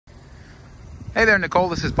Hey there, Nicole.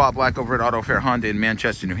 This is Bob Black over at Auto Fair Honda in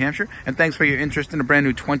Manchester, New Hampshire. And thanks for your interest in a brand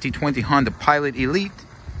new 2020 Honda Pilot Elite.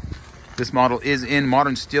 This model is in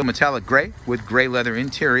modern steel metallic gray with gray leather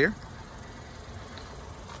interior.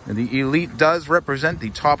 And the Elite does represent the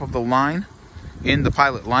top of the line in the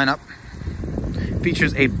Pilot lineup.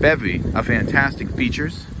 Features a bevy of fantastic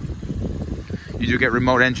features. You do get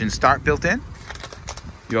remote engine start built in.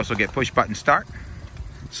 You also get push button start,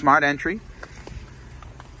 smart entry,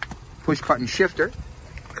 push button shifter.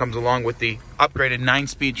 Comes along with the upgraded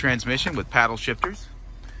 9-speed transmission with paddle shifters.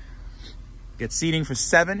 Get seating for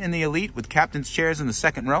 7 in the Elite with captain's chairs in the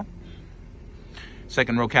second row.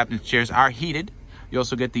 Second row captain's chairs are heated. You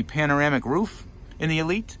also get the panoramic roof in the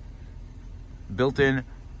Elite. Built-in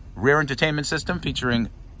rear entertainment system featuring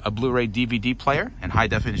a Blu-ray DVD player and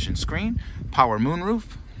high-definition screen. Power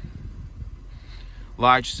moonroof.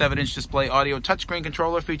 Large 7-inch display audio touchscreen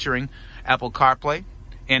controller featuring Apple CarPlay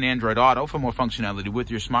and Android Auto for more functionality with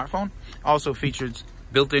your smartphone. Also features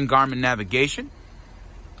built-in Garmin navigation.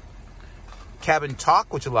 Cabin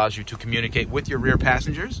talk, which allows you to communicate with your rear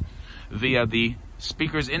passengers via the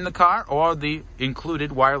speakers in the car or the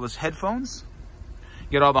included wireless headphones.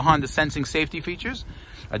 Get all the Honda sensing safety features,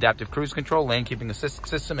 adaptive cruise control, lane keeping assist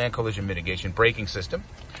system, and collision mitigation braking system.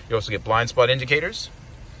 You also get blind spot indicators,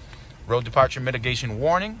 road departure mitigation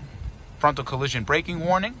warning, frontal collision braking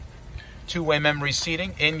warning, two-way memory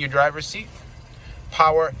seating in your driver's seat,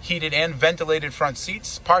 power heated and ventilated front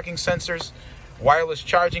seats, parking sensors, wireless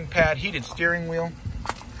charging pad, heated steering wheel,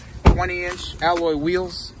 20-inch alloy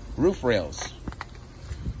wheels, roof rails.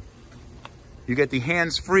 You get the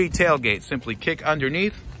hands-free tailgate. Simply kick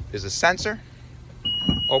underneath. There's a sensor.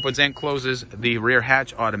 Opens and closes the rear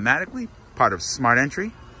hatch automatically, part of smart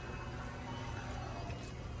entry.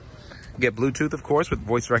 Get Bluetooth, of course, with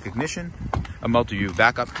voice recognition, a multi-view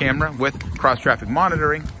backup camera with cross-traffic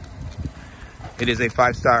monitoring. It is a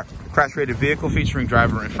 5-star crash-rated vehicle featuring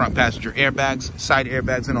driver and front passenger airbags, side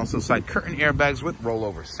airbags, and also side curtain airbags with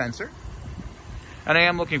rollover sensor. And I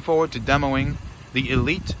am looking forward to demoing the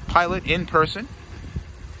Elite Pilot in person.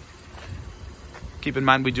 Keep in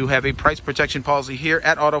mind we do have a price protection policy here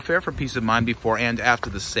at Auto Fair for peace of mind before and after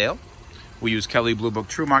the sale. We use Kelley Blue Book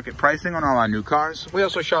True Market pricing on all our new cars. We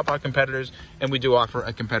also shop our competitors, and we do offer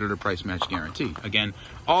a competitor price match guarantee. Again,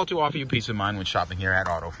 all to offer you peace of mind when shopping here at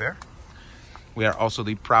Auto Fair. We are also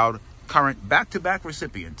the proud current back-to-back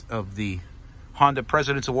recipient of the Honda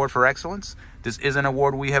President's Award for Excellence. This is an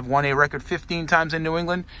award we have won a record 15 times in New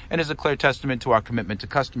England and is a clear testament to our commitment to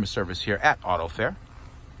customer service here at Auto Fair.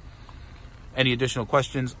 Any additional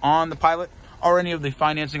questions on the Pilot or any of the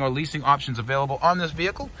financing or leasing options available on this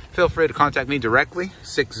vehicle, feel free to contact me directly,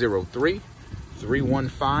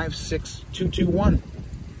 603-315-6221.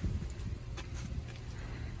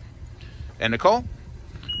 And Nicole,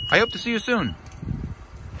 I hope to see you soon.